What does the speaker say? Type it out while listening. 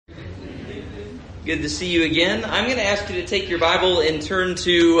Good to see you again. I'm going to ask you to take your Bible and turn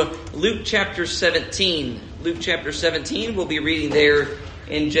to Luke chapter 17. Luke chapter 17, we'll be reading there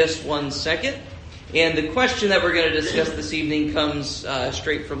in just 1 second. And the question that we're going to discuss this evening comes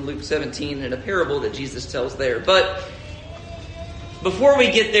straight from Luke 17 and a parable that Jesus tells there. But before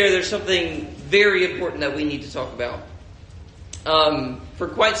we get there, there's something very important that we need to talk about. For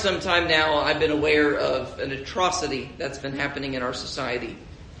quite some time now, I've been aware of an atrocity that's been happening in our society.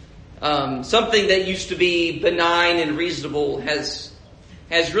 Something that used to be benign and reasonable has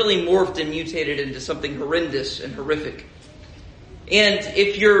really morphed and mutated into something horrendous and horrific. And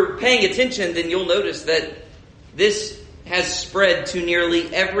if you're paying attention, then you'll notice that this has spread to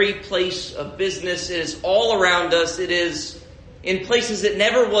nearly every place of business. It is all around us. It is in places it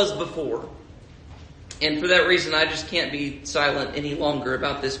never was before. And for that reason, I just can't be silent any longer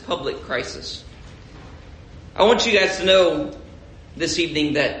about this public crisis. I want you guys to know this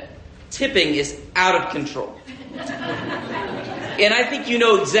evening that tipping is out of control. And I think you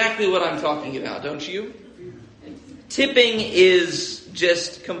know exactly what I'm talking about, don't you? Tipping is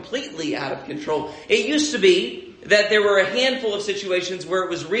just completely out of control. It used to be that there were a handful of situations where it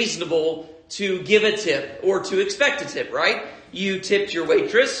was reasonable to give a tip or to expect a tip, right? You tipped your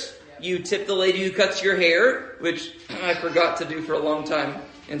waitress. You tip the lady who cuts your hair, which I forgot to do for a long time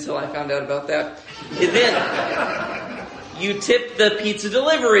until I found out about that. And then you tip the pizza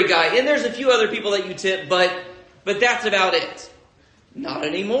delivery guy. And there's a few other people that you tip, but that's about it. Not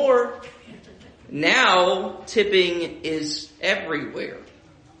anymore. Now, tipping is everywhere.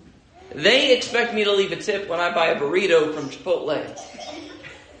 They expect me to leave a tip when I buy a burrito from Chipotle.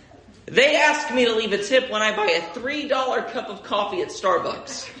 They ask me to leave a tip when I buy a $3 cup of coffee at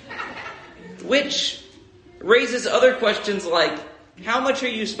Starbucks. Which raises other questions like, how much are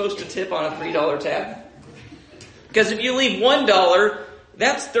you supposed to tip on a $3 tab? Because if you leave $1,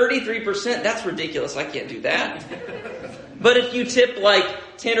 that's 33%. That's ridiculous. I can't do that. But if you tip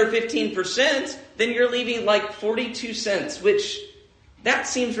like 10 or 15%, then you're leaving like 42 cents, which that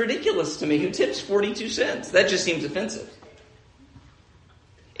seems ridiculous to me. Who tips 42 cents? That just seems offensive.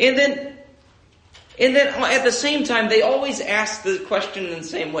 And then at the same time, they always ask the question in the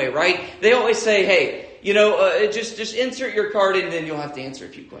same way, right? They always say, hey, just insert your card in and then you'll have to answer a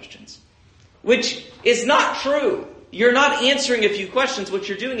few questions. Which is not true. You're not answering a few questions. What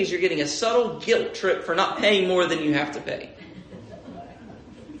you're doing is you're getting a subtle guilt trip for not paying more than you have to pay.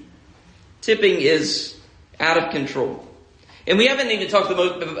 Tipping is out of control. And we haven't even talked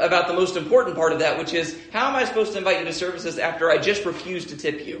about the most important part of that, which is, how am I supposed to invite you to services after I just refused to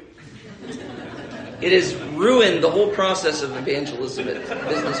tip you? It has ruined the whole process of evangelism at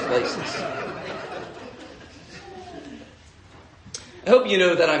business places. I hope you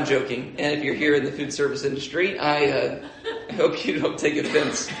know that I'm joking, and if you're here in the food service industry, I hope you don't take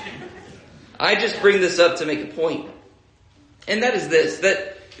offense. I just bring this up to make a point. And that is this,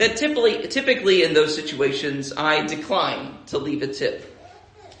 that typically in those situations, I decline to leave a tip.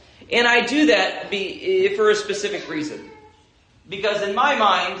 And I do that for a specific reason. Because in my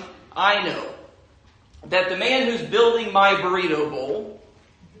mind, I know that the man who's building my burrito bowl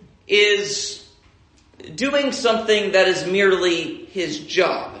is doing something that is merely his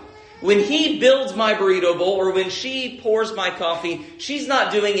job. When he builds my burrito bowl or when she pours my coffee, she's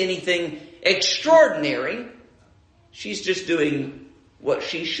not doing anything extraordinary. She's just doing what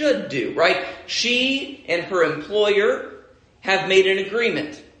she should do, right? She and her employer have made an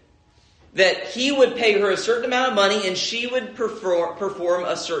agreement that he would pay her a certain amount of money and she would perform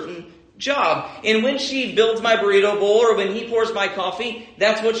a certain job. And when she builds my burrito bowl or when he pours my coffee,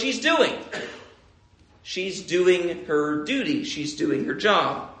 that's what she's doing. She's doing her duty. She's doing her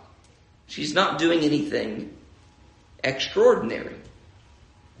job. She's not doing anything extraordinary.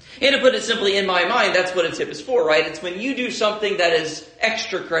 And to put it simply, in my mind, that's what a tip is for, right? It's when you do something that is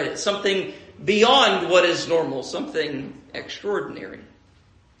extra credit, something beyond what is normal, something extraordinary.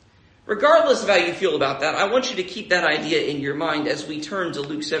 Regardless of how you feel about that, I want you to keep that idea in your mind as we turn to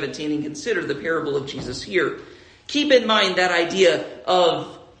Luke 17 and consider the parable of Jesus here. Keep in mind that idea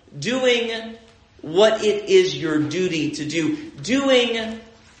of doing what it is your duty to do, doing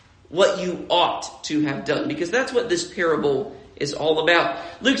what you ought to have done, because that's what this parable is all about.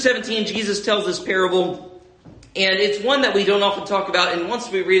 Luke 17, Jesus tells this parable, and it's one that we don't often talk about, and once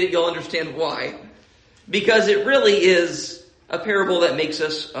we read it, you'll understand why. Because it really is a parable that makes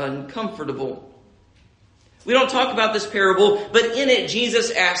us uncomfortable. We don't talk about this parable, but in it, Jesus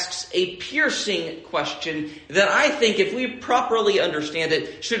asks a piercing question that I think, if we properly understand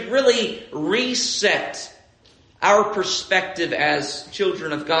it, should really reset our perspective as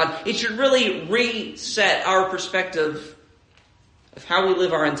children of God. It should really reset our perspective of how we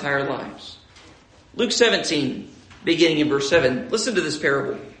live our entire lives. Luke 17, beginning in verse 7. Listen to this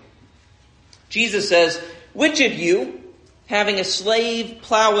parable. Jesus says, "Which of you, having a slave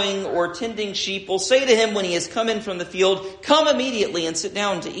plowing or tending sheep, will say to him when he has come in from the field, 'Come immediately and sit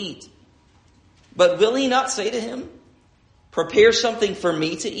down to eat'? But will he not say to him, 'Prepare something for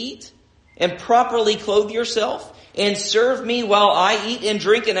me to eat, and properly clothe yourself, and serve me while I eat and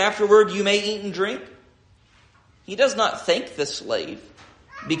drink, and afterward you may eat and drink'? He does not thank the slave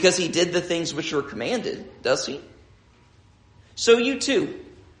because he did the things which were commanded, does he? So you too,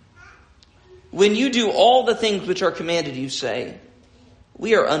 when you do all the things which are commanded, you say,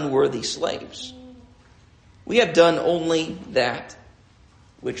 'We are unworthy slaves. We have done only that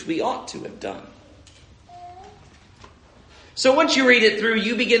which we ought to have done.'" So once you read it through,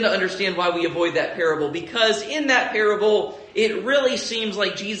 you begin to understand why we avoid that parable. Because in that parable, it really seems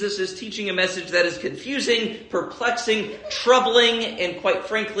like Jesus is teaching a message that is confusing, perplexing, troubling, and quite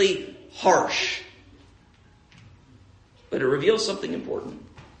frankly, harsh. But it reveals something important.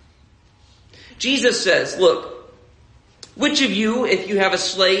 Jesus says, look, which of you, if you have a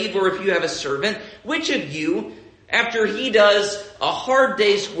slave or if you have a servant, which of you, after he does a hard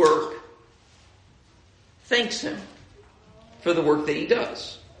day's work, thanks him for the work that he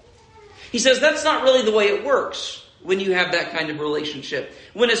does? He says that's not really the way it works when you have that kind of relationship.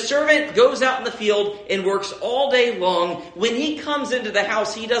 When a servant goes out in the field and works all day long, when he comes into the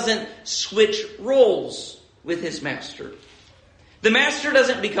house, he doesn't switch roles with his master. The master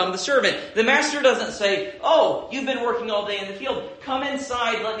doesn't become the servant. The master doesn't say, "Oh, you've been working all day in the field. Come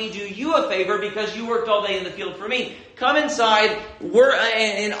inside, let me do you a favor because you worked all day in the field for me. Come inside,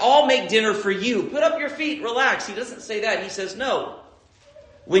 and I'll make dinner for you. Put up your feet, relax." He doesn't say that. He says, "No.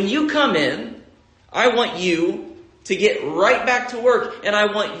 When you come in, I want you to get right back to work, and I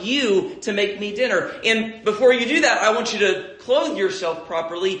want you to make me dinner. And before you do that, I want you to clothe yourself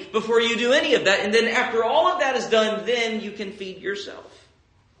properly before you do any of that. And then after all of that is done, then you can feed yourself."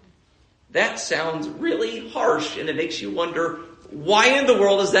 That sounds really harsh, and it makes you wonder, why in the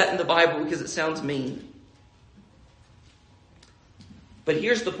world is that in the Bible? Because it sounds mean. But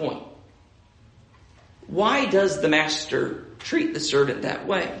here's the point. Why does the master treat the servant that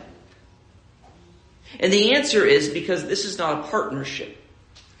way? And the answer is because this is not a partnership.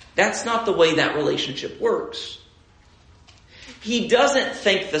 That's not the way that relationship works. He doesn't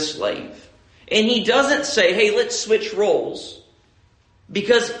thank the slave. And he doesn't say, "Hey, let's switch roles."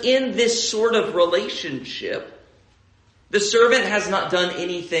 Because in this sort of relationship, the servant has not done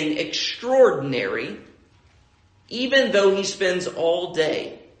anything extraordinary, even though he spends all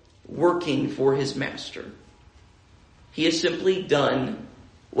day working for his master. He has simply done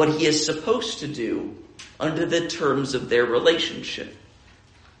what he is supposed to do under the terms of their relationship.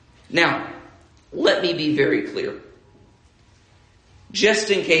 Now, let me be very clear. Just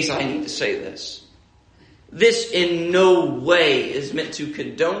in case I need to say this. This in no way is meant to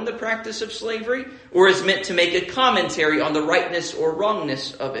condone the practice of slavery or is meant to make a commentary on the rightness or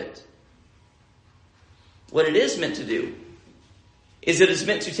wrongness of it. What it is meant to do is it is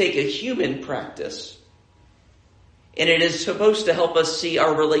meant to take a human practice, and it is supposed to help us see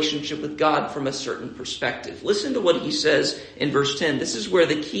our relationship with God from a certain perspective. Listen to what he says in verse 10. This is where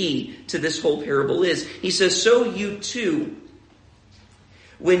the key to this whole parable is. He says, "So you too,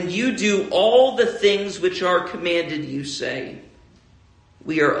 when you do all the things which are commanded, you say,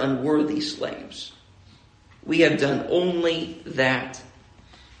 'We are unworthy slaves. We have done only that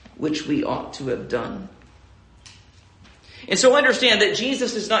which we ought to have done.'" And so understand that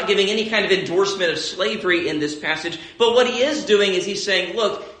Jesus is not giving any kind of endorsement of slavery in this passage, but what he is doing is he's saying,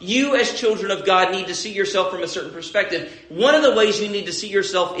 look, you as children of God need to see yourself from a certain perspective. One of the ways you need to see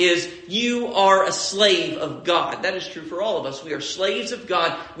yourself is you are a slave of God. That is true for all of us. We are slaves of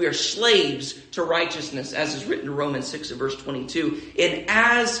God. We are slaves to righteousness, as is written in Romans 6 and verse 22. And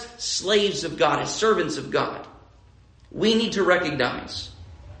as slaves of God, as servants of God, we need to recognize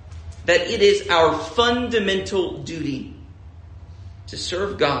that it is our fundamental duty to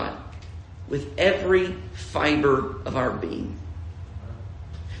serve God with every fiber of our being.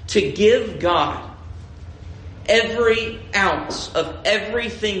 To give God every ounce of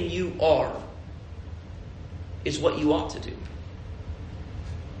everything you are is what you ought to do.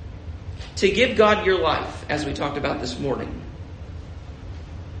 To give God your life, as we talked about this morning,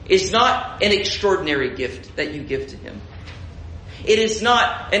 is not an extraordinary gift that you give to Him. It is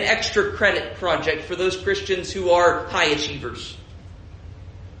not an extra credit project for those Christians who are high achievers.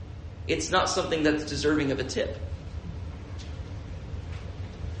 It's not something that's deserving of a tip.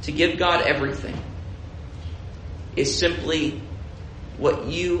 To give God everything is simply what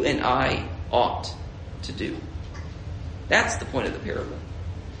you and I ought to do. That's the point of the parable.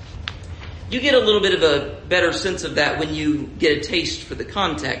 You get a little bit of a better sense of that when you get a taste for the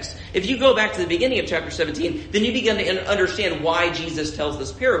context. If you go back to the beginning of chapter 17, then you begin to understand why Jesus tells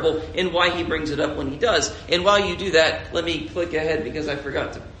this parable and why he brings it up when he does. And while you do that, let me click ahead because I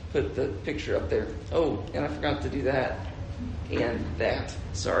forgot to put the picture up there. Oh, and I forgot to do that. And that.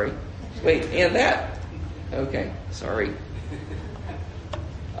 Sorry. Wait, and that. Okay, sorry.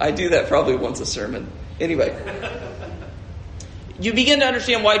 I do that probably once a sermon. Anyway. You begin to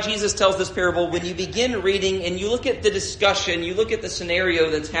understand why Jesus tells this parable when you begin reading and you look at the discussion, you look at the scenario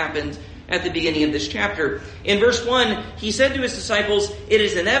that's happened at the beginning of this chapter. In verse 1, he said to his disciples, "It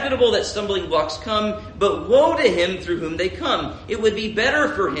is inevitable that stumbling blocks come, but woe to him through whom they come. It would be better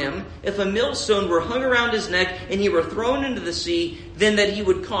for him if a millstone were hung around his neck and he were thrown into the sea than that he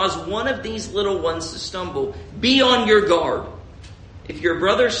would cause one of these little ones to stumble. Be on your guard. If your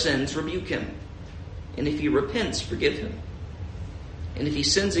brother sins, rebuke him. And if he repents, forgive him. And if he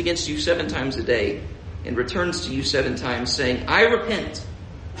sins against you 7 times a day and returns to you 7 times saying, 'I repent,'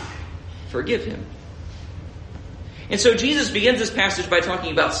 forgive him." And so Jesus begins this passage by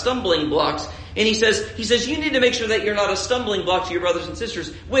talking about stumbling blocks. And he says, you need to make sure that you're not a stumbling block to your brothers and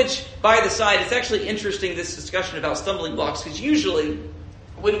sisters. Which, by the side, it's actually interesting, this discussion about stumbling blocks. Because usually,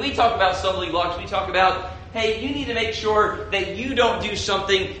 when we talk about stumbling blocks, we talk about, hey, you need to make sure that you don't do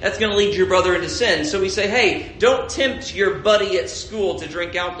something that's going to lead your brother into sin. So we say, hey, don't tempt your buddy at school to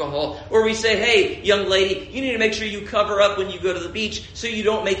drink alcohol. Or we say, hey, young lady, you need to make sure you cover up when you go to the beach so you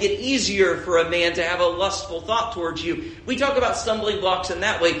don't make it easier for a man to have a lustful thought towards you. We talk about stumbling blocks in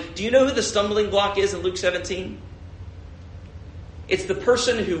that way. Do you know who the stumbling block is in Luke 17? It's the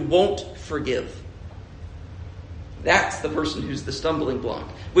person who won't forgive. That's the person who's the stumbling block,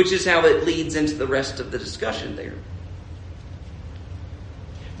 which is how it leads into the rest of the discussion there.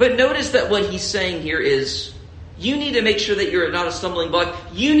 But notice that what he's saying here is, you need to make sure that you're not a stumbling block.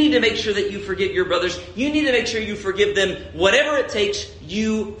 You need to make sure that you forgive your brothers. You need to make sure you forgive them. Whatever it takes,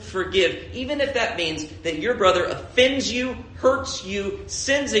 you forgive. Even if that means that your brother offends you, hurts you,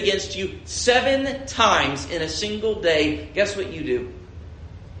 sins against you 7 times in a single day. Guess what you do?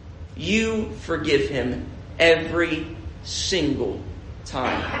 You forgive him every single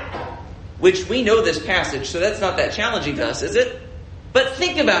time. Which we know this passage, so that's not that challenging to us, is it? But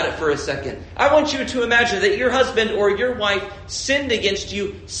think about it for a second. I want you to imagine that your husband or your wife sinned against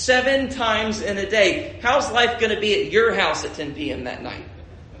you 7 times in a day. How's life going to be at your house at 10 p.m. that night?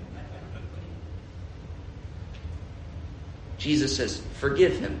 Jesus says,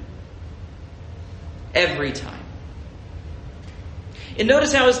 forgive him every time. And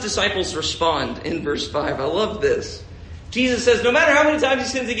notice how his disciples respond in verse 5. I love this. Jesus says, no matter how many times he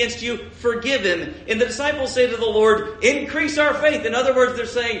sins against you, forgive him. And the disciples say to the Lord, increase our faith. In other words, they're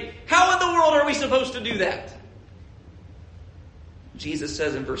saying, how in the world are we supposed to do that? Jesus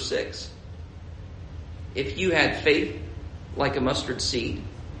says in verse 6, if you had faith like a mustard seed,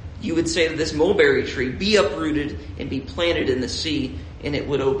 you would say to this mulberry tree, be uprooted and be planted in the sea, and it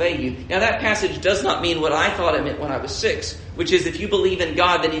would obey you. Now that passage does not mean what I thought it meant when I was 6, which is if you believe in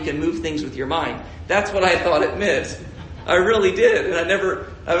God, then you can move things with your mind. That's what I thought it meant. I really did. And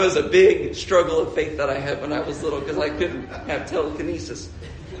that was a big struggle of faith that I had when I was little because I couldn't have telekinesis.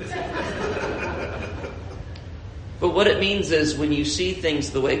 But what it means is when you see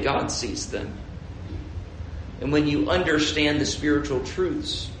things the way God sees them, and when you understand the spiritual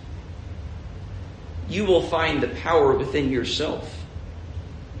truths, you will find the power within yourself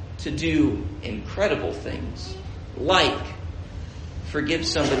to do incredible things, like forgive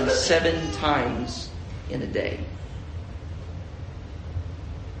somebody 7 times in a day.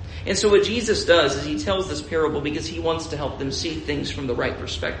 And so what Jesus does is he tells this parable because he wants to help them see things from the right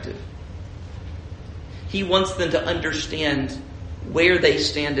perspective. He wants them to understand where they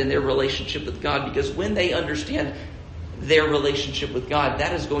stand in their relationship with God, because when they understand their relationship with God,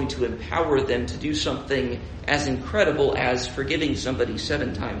 that is going to empower them to do something as incredible as forgiving somebody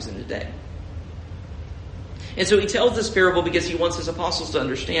 7 times in a day. And so he tells this parable because he wants his apostles to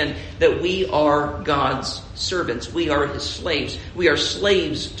understand that we are God's servants. We are his slaves. We are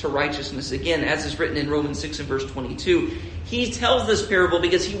slaves to righteousness. Again, as is written in Romans 6 and verse 22. He tells this parable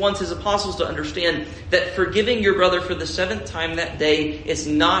because he wants his apostles to understand that forgiving your brother for the 7th time that day is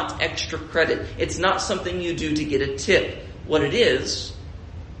not extra credit. It's not something you do to get a tip. What it is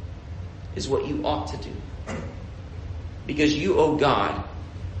what you ought to do. Because you owe God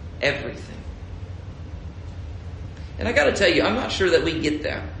everything. And I got to tell you, I'm not sure that we get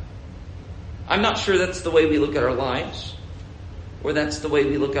that. I'm not sure that's the way we look at our lives, or that's the way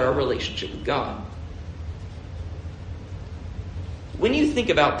we look at our relationship with God. When you think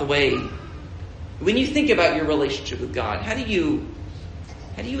about your relationship with God, how do you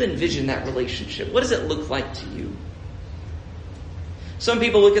How do you envision that relationship? What does it look like to you? Some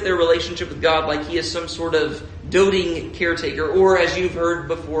people look at their relationship with God like He is some sort of doting caretaker, or as you've heard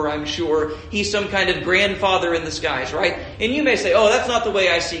before, I'm sure, He's some kind of grandfather in the skies, right? And you may say, oh, that's not the way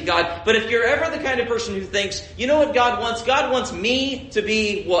I see God. But if you're ever the kind of person who thinks, you know what God wants? God wants me to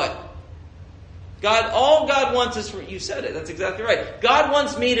be what? All God wants is for, you said it, that's exactly right. God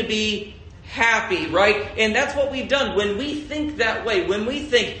wants me to be happy, right? And that's what we've done. When we think that way, when we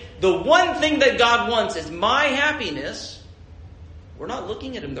think the one thing that God wants is my happiness, we're not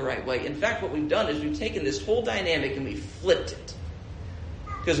looking at Him the right way. In fact, what we've done is we've taken this whole dynamic and we've flipped it.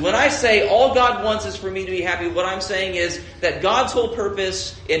 Because when I say all God wants is for me to be happy, what I'm saying is that God's whole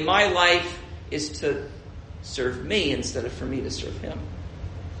purpose in my life is to serve me instead of for me to serve Him.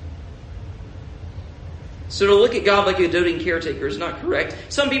 So to look at God like a doting caretaker is not correct.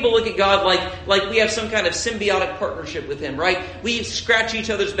 Some people look at God like we have some kind of symbiotic partnership with Him, right? We scratch each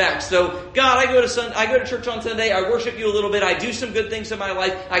other's backs. So, God, I go to church on Sunday, I worship You a little bit, I do some good things in my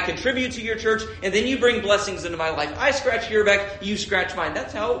life, I contribute to Your church, and then You bring blessings into my life. I scratch your back, You scratch mine.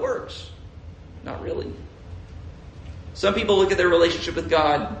 That's how it works. Not really. Some people look at their relationship with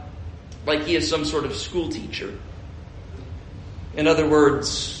God like He is some sort of school teacher. In other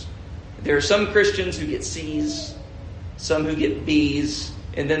words, there are some Christians who get C's, some who get B's,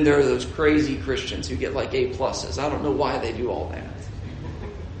 and then there are those crazy Christians who get like A+. I don't know why they do all that.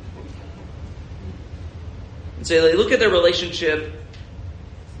 And so they look at their relationship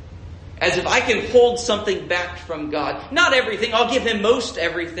as if I can hold something back from God. Not everything. I'll give Him most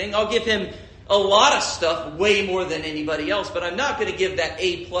everything. I'll give Him a lot of stuff, way more than anybody else, but I'm not going to give that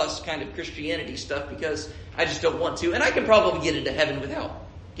A+ kind of Christianity stuff because I just don't want to. And I can probably get into heaven without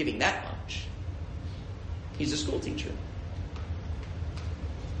giving that much. He's a school teacher.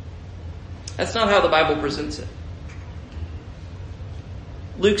 That's not how the Bible presents it.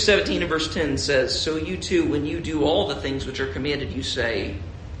 Luke 17 and verse 10 says, so you too, when you do all the things which are commanded you, say,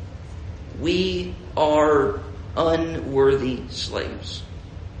 we are unworthy slaves.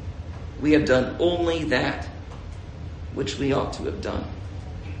 We have done only that which we ought to have done.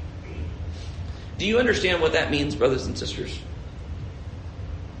 Do you understand what that means, brothers and sisters?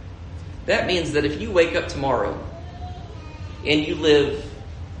 That means that if you wake up tomorrow and you live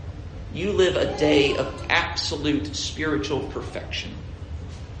a day of absolute spiritual perfection.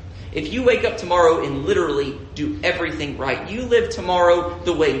 If you wake up tomorrow and literally do everything right, you live tomorrow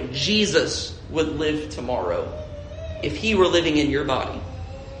the way Jesus would live tomorrow if He were living in your body.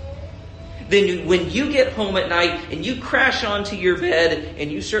 Then when you get home at night and you crash onto your bed, and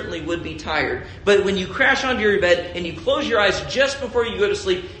you certainly would be tired, but when you crash onto your bed and you close your eyes just before you go to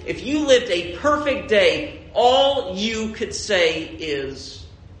sleep, if you lived a perfect day, all you could say is,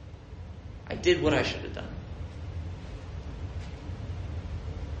 I did what I should have done.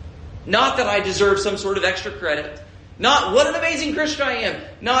 Not that I deserve some sort of extra credit. Not, what an amazing Christian I am.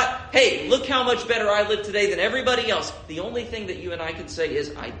 Not, hey, look how much better I live today than everybody else. The only thing that you and I can say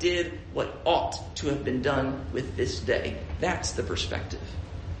is, I did what ought to have been done with this day. That's the perspective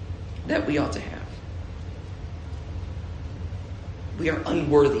that we ought to have. We are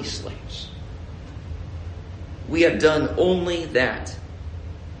unworthy slaves. We have done only that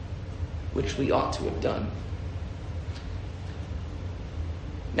which we ought to have done.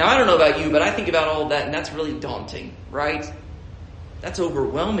 Now, I don't know about you, but I think about all of that, and that's really daunting, right? That's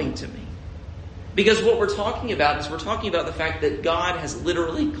overwhelming to me. Because what we're talking about is we're talking about the fact that God has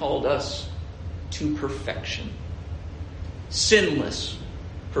literally called us to perfection. Sinless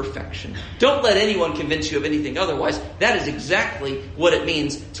perfection. Don't let anyone convince you of anything otherwise. That is exactly what it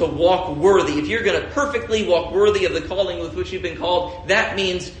means to walk worthy. If you're going to perfectly walk worthy of the calling with which you've been called, that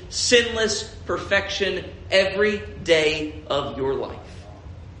means sinless perfection every day of your life.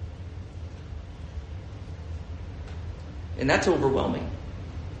 And that's overwhelming.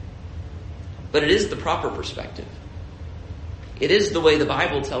 But it is the proper perspective. It is the way the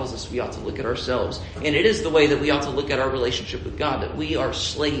Bible tells us we ought to look at ourselves. And it is the way that we ought to look at our relationship with God, that we are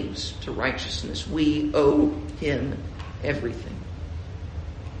slaves to righteousness. We owe Him everything.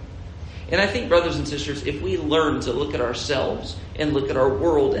 And I think, brothers and sisters, if we learn to look at ourselves and look at our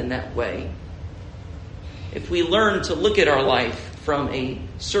world in that way, if we learn to look at our life from a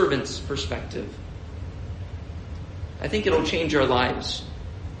servant's perspective, I think it'll change our lives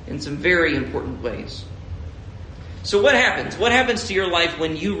in some very important ways. So what happens? What happens to your life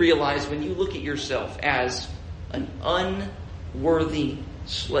when you realize, when you look at yourself as an unworthy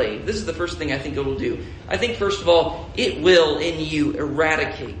slave? This is the first thing I think it will do. I think, first of all, it will in you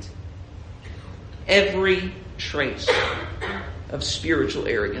eradicate every trace of spiritual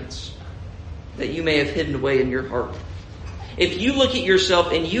arrogance that you may have hidden away in your heart. If you look at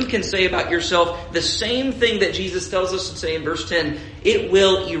yourself and you can say about yourself the same thing that Jesus tells us to say in verse 10, it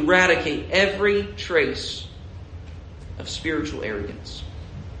will eradicate every trace of spiritual arrogance.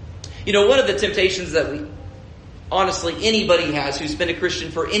 You know, one of the temptations that honestly anybody has who's been a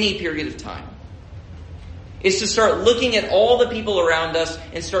Christian for any period of time is to start looking at all the people around us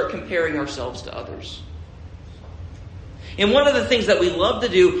and start comparing ourselves to others. And one of the things that we love to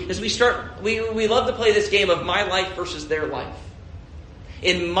do is we love to play this game of my life versus their life.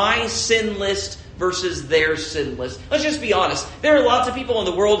 In my sin list versus their sin list. Let's just be honest. There are lots of people in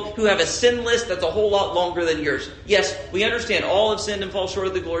the world who have a sin list that's a whole lot longer than yours. Yes, we understand all have sinned and fall short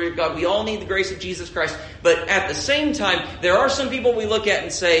of the glory of God. We all need the grace of Jesus Christ. But at the same time, there are some people we look at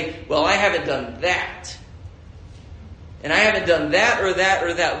and say, well, I haven't done that. And I haven't done that or that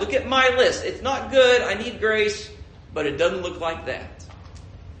or that. Look at my list. It's not good. I need grace. But it doesn't look like that.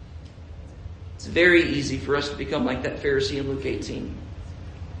 It's very easy for us to become like that Pharisee in Luke 18.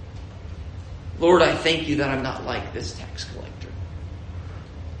 Lord, I thank you that I'm not like this tax collector.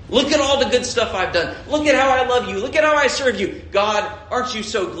 Look at all the good stuff I've done. Look at how I love you. Look at how I serve you. God, aren't you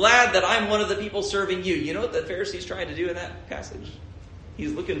so glad that I'm one of the people serving you? You know what the Pharisee's trying to do in that passage?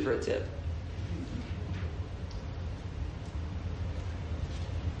 He's looking for a tip.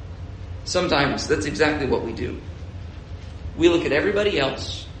 Sometimes that's exactly what we do. We look at everybody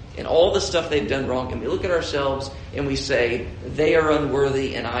else and all the stuff they've done wrong, and we look at ourselves and we say, they are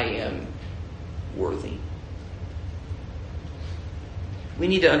unworthy and I am worthy. We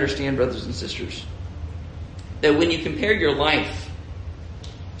need to understand, brothers and sisters, that when you compare your life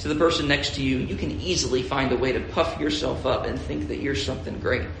to the person next to you, you can easily find a way to puff yourself up and think that you're something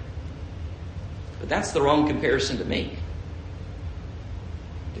great. But that's the wrong comparison to make.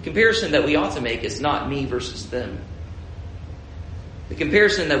 The comparison that we ought to make is not me versus them. The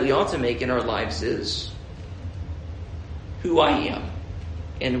comparison that we ought to make in our lives is who I am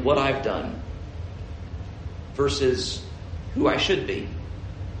and what I've done versus who I should be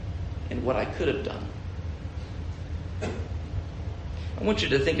and what I could have done. I want you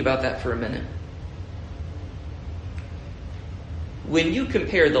to think about that for a minute. When you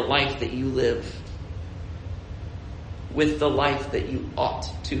compare the life that you live with the life that you ought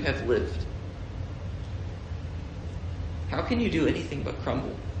to have lived, how can you do anything but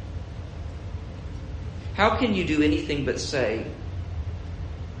crumble? How can you do anything but say,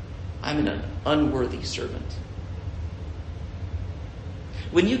 I'm an unworthy servant?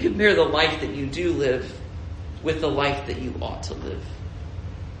 When you compare the life that you do live with the life that you ought to live,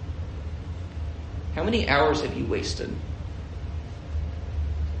 how many hours have you wasted?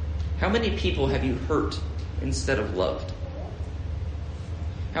 How many people have you hurt instead of loved?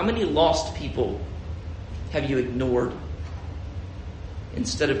 How many lost people have you ignored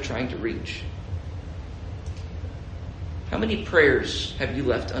instead of trying to reach? How many prayers have you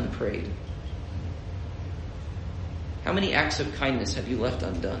left unprayed? How many acts of kindness have you left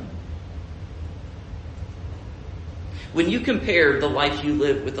undone? When you compare the life you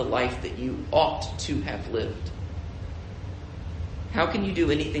live with the life that you ought to have lived, how can you do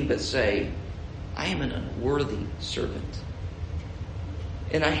anything but say, I am an unworthy servant,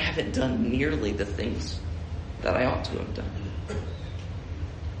 and I haven't done nearly the things that I ought to have done?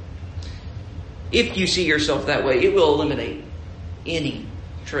 If you see yourself that way, it will eliminate any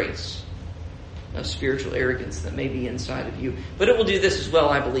trace of spiritual arrogance that may be inside of you. But it will do this as well,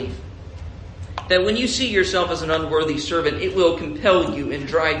 I believe. That when you see yourself as an unworthy servant, it will compel you and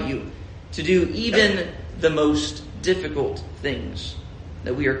drive you to do even the most difficult things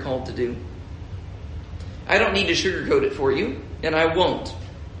that we are called to do. I don't need to sugarcoat it for you, and I won't.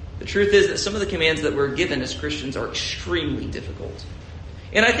 The truth is that some of the commands that we're given as Christians are extremely difficult.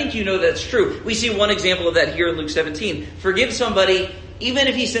 And I think you know that's true. We see one example of that here in Luke 17. Forgive somebody even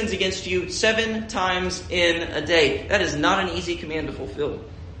if he sins against you 7 times in a day. That is not an easy command to fulfill.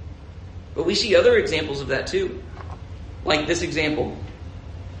 But we see other examples of that too. Like this example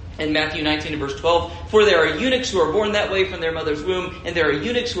in Matthew 19 and verse 12. For there are eunuchs who are born that way from their mother's womb, and there are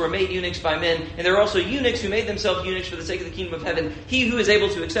eunuchs who are made eunuchs by men, and there are also eunuchs who made themselves eunuchs for the sake of the kingdom of heaven. He who is able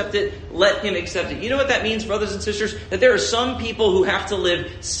to accept it, let him accept it. You know what that means, brothers and sisters? That there are some people who have to live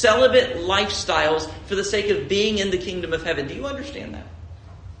celibate lifestyles for the sake of being in the kingdom of heaven. Do you understand that?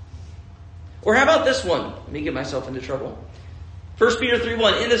 Or how about this one? Let me get myself into trouble. 1 Peter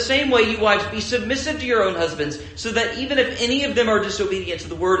 3:1, in the same way, you wives, be submissive to your own husbands, so that even if any of them are disobedient to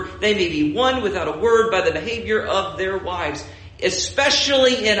the word, they may be won without a word by the behavior of their wives.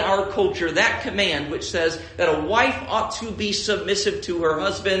 Especially in our culture, that command which says that a wife ought to be submissive to her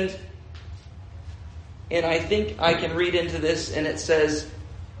husband. And I think I can read into this, and it says,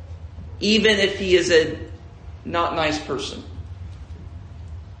 even if he is a not nice person.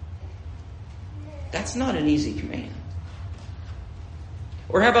 That's not an easy command.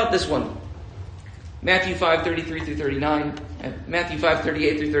 Or how about this one? Matthew 5:33 through 39. Matthew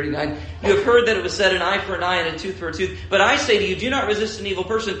 5:38 through 39. You have heard that it was said, an eye for an eye and a tooth for a tooth. But I say to you, do not resist an evil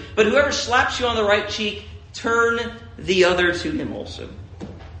person. But whoever slaps you on the right cheek, turn the other to him also.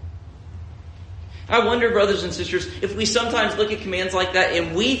 I wonder, brothers and sisters, if we sometimes look at commands like that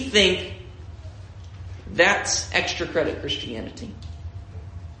and we think that's extra credit Christianity.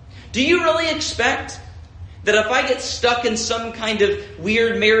 Do you really expect that if I get stuck in some kind of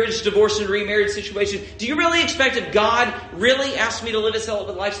weird marriage, divorce, and remarriage situation, do you really expect if God really asked me to live a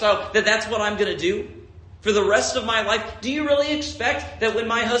celibate lifestyle, that that's what I'm going to do for the rest of my life? Do you really expect that when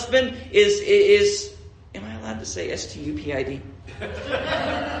my husband is am I allowed to say stupid?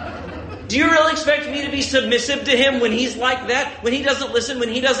 Do you really expect me to be submissive to him when he's like that? When he doesn't listen, when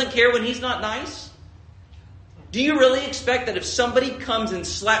he doesn't care, when he's not nice? Do you really expect that if somebody comes and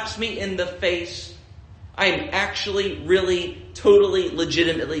slaps me in the face, I am actually, really, totally,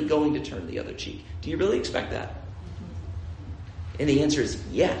 legitimately going to turn the other cheek? Do you really expect that? And the answer is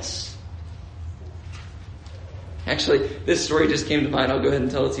yes. Actually, this story just came to mind. I'll go ahead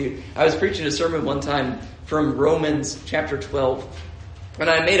and tell it to you. I was preaching a sermon one time from Romans chapter 12. And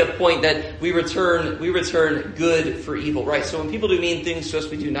I made a point that we return good for evil, right? So when people do mean things to us,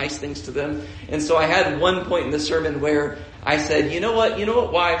 we do nice things to them. And so I had one point in the sermon where I said, you know what,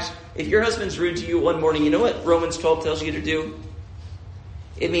 wives? If your husband's rude to you one morning, you know what Romans 12 tells you to do?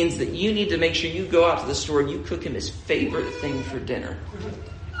 It means that you need to make sure you go out to the store and you cook him his favorite thing for dinner.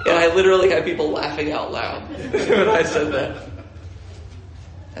 And I literally had people laughing out loud when I said that.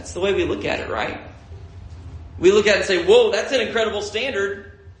 That's the way we look at it, right? We look at it and say, whoa, that's an incredible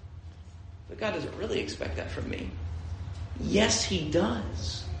standard. But God doesn't really expect that from me. Yes, He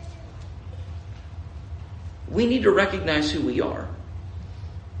does. We need to recognize who we are.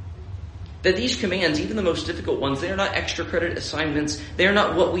 That these commands, even the most difficult ones, they are not extra credit assignments. They are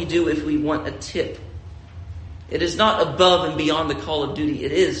not what we do if we want a tip. It is not above and beyond the call of duty.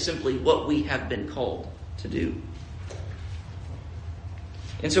 It is simply what we have been called to do.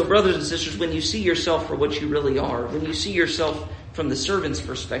 And so, brothers and sisters, when you see yourself for what you really are, when you see yourself from the servant's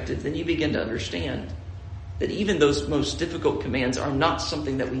perspective, then you begin to understand that even those most difficult commands are not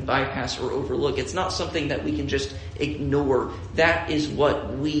something that we bypass or overlook. It's not something that we can just ignore. That is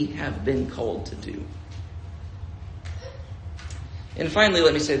what we have been called to do. And finally,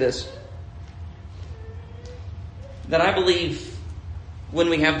 let me say this. That I believe when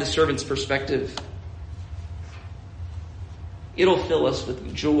we have the servant's perspective, it'll fill us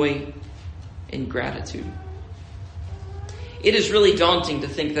with joy and gratitude. It is really daunting to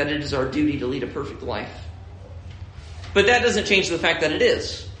think that it is our duty to lead a perfect life. But that doesn't change the fact that it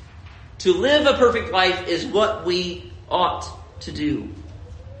is. To live a perfect life is what we ought to do.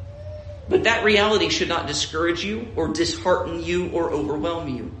 But that reality should not discourage you or dishearten you or overwhelm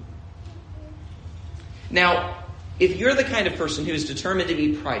you. Now, if you're the kind of person who is determined to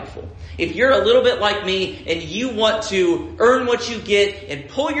be prideful, if you're a little bit like me and you want to earn what you get and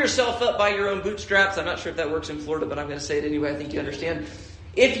pull yourself up by your own bootstraps, I'm not sure if that works in Florida, but I'm going to say it anyway, I think you understand.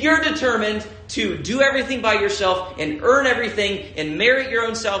 If you're determined to do everything by yourself and earn everything and merit your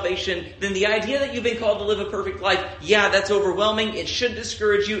own salvation, then the idea that you've been called to live a perfect life, yeah, that's overwhelming. It should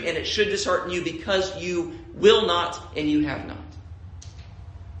discourage you and it should dishearten you because you will not and you have not.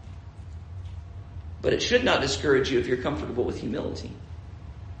 But it should not discourage you if you're comfortable with humility.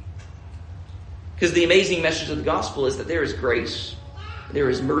 Because the amazing message of the gospel is that there is grace, there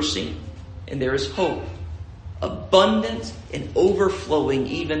is mercy, and there is hope. Abundant and overflowing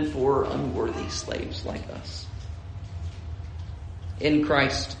even for unworthy slaves like us. In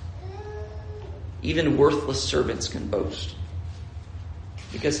Christ, even worthless servants can boast.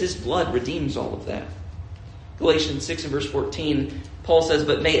 Because His blood redeems all of that. Galatians 6 and verse 14, Paul says,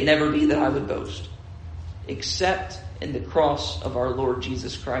 "But may it never be that I would boast, except in the cross of our Lord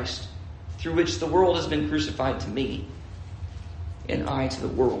Jesus Christ, through which the world has been crucified to me, and I to the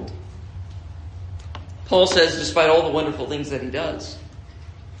world." Paul says, despite all the wonderful things that he does,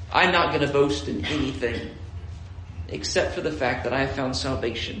 I'm not going to boast in anything except for the fact that I have found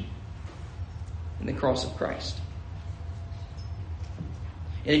salvation in the cross of Christ.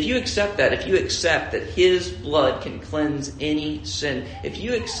 And if you accept that, if you accept that His blood can cleanse any sin, if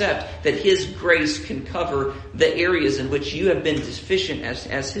you accept that His grace can cover the areas in which you have been deficient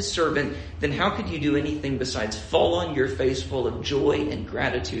as His servant, then how could you do anything besides fall on your face full of joy and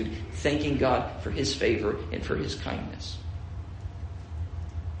gratitude, thanking God for His favor and for His kindness?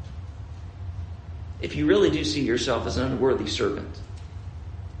 If you really do see yourself as an unworthy servant,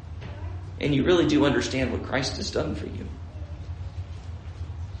 and you really do understand what Christ has done for you,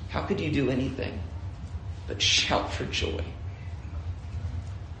 how could you do anything but shout for joy?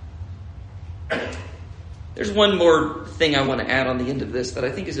 There's one more thing I want to add on the end of this that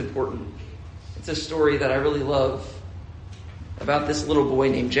I think is important. It's a story that I really love about this little boy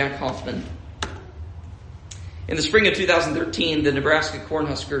named Jack Hoffman. In the spring of 2013, the Nebraska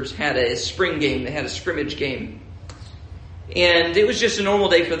Cornhuskers had a spring game. They had a scrimmage game. And it was just a normal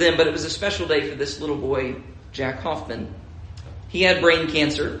day for them, but it was a special day for this little boy, Jack Hoffman. He had brain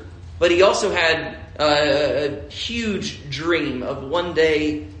cancer, but he also had a huge dream of one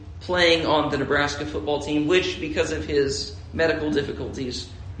day playing on the Nebraska football team, which, because of his medical difficulties,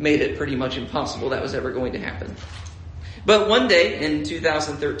 made it pretty much impossible that was ever going to happen. But one day in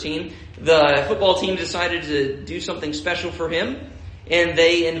 2013, the football team decided to do something special for him, and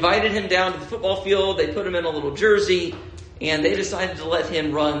they invited him down to the football field. They put him in a little jersey, and they decided to let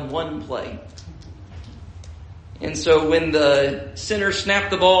him run one play. And so when the center snapped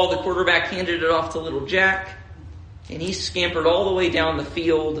the ball, the quarterback handed it off to little Jack, and he scampered all the way down the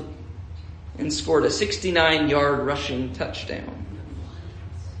field and scored a 69-yard rushing touchdown.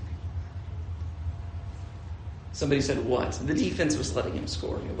 Somebody said, what? The defense was letting him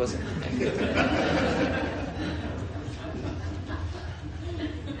score. It wasn't.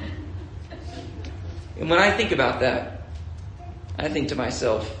 And when I think about that, I think to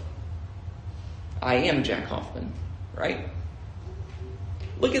myself, I am Jack Hoffman, right?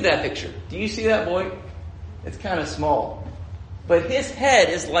 Look at that picture. Do you see that boy? It's kind of small. But his head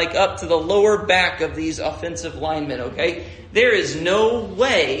is like up to the lower back of these offensive linemen, okay? There is no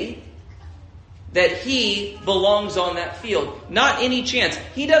way that he belongs on that field. Not any chance.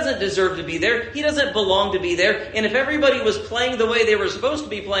 He doesn't deserve to be there. He doesn't belong to be there. And if everybody was playing the way they were supposed to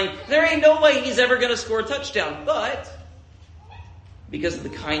be playing, there ain't no way he's ever going to score a touchdown. But because of the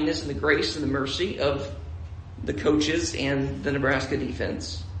kindness and the grace and the mercy of the coaches and the Nebraska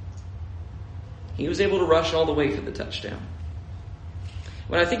defense, he was able to rush all the way for the touchdown.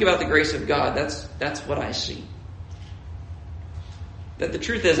 When I think about the grace of God, that's what I see. That the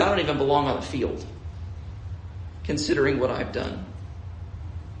truth is, I don't even belong on the field, considering what I've done.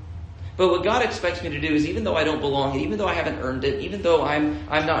 But what God expects me to do is, even though I don't belong, even though I haven't earned it, even though I'm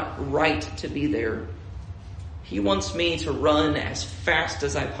not right to be there, He wants me to run as fast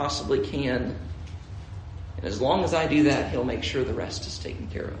as I possibly can. And as long as I do that, He'll make sure the rest is taken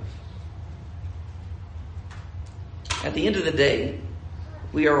care of. At the end of the day,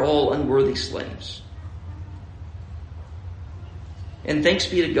 we are all unworthy slaves. And thanks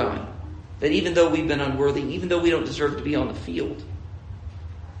be to God that even though we've been unworthy, even though we don't deserve to be on the field,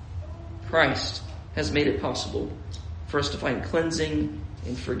 Christ has made it possible for us to find cleansing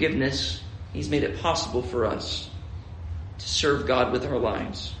and forgiveness. He's made it possible for us to serve God with our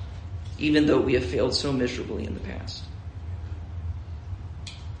lives, even though we have failed so miserably in the past.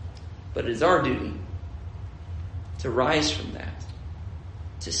 But it is our duty to rise from that,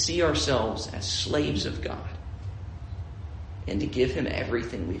 to see ourselves as slaves of God, and to give Him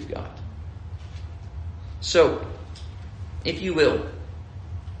everything we've got. So, if you will,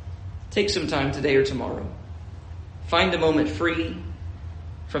 take some time today or tomorrow. Find a moment free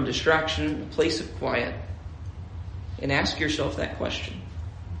from distraction, a place of quiet, and ask yourself that question.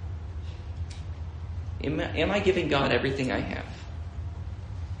 Am I giving God everything I have?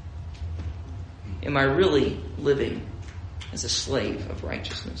 Am I really living as a slave of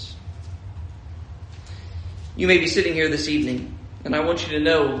righteousness? You may be sitting here this evening, and I want you to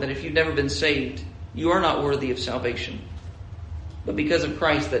know that if you've never been saved, you are not worthy of salvation. But because of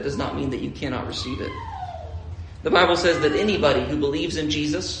Christ, that does not mean that you cannot receive it. The Bible says that anybody who believes in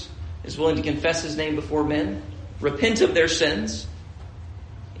Jesus, is willing to confess His name before men, repent of their sins,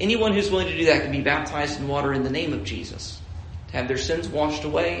 anyone who's willing to do that can be baptized in water in the name of Jesus, to have their sins washed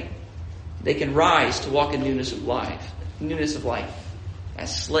away. They can rise to walk in newness of life,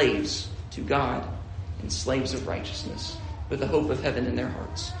 as slaves to God and slaves of righteousness, with the hope of heaven in their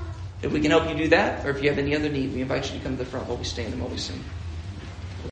hearts. If we can help you do that, or if you have any other need, we invite you to come to the front while we stand and while we sing.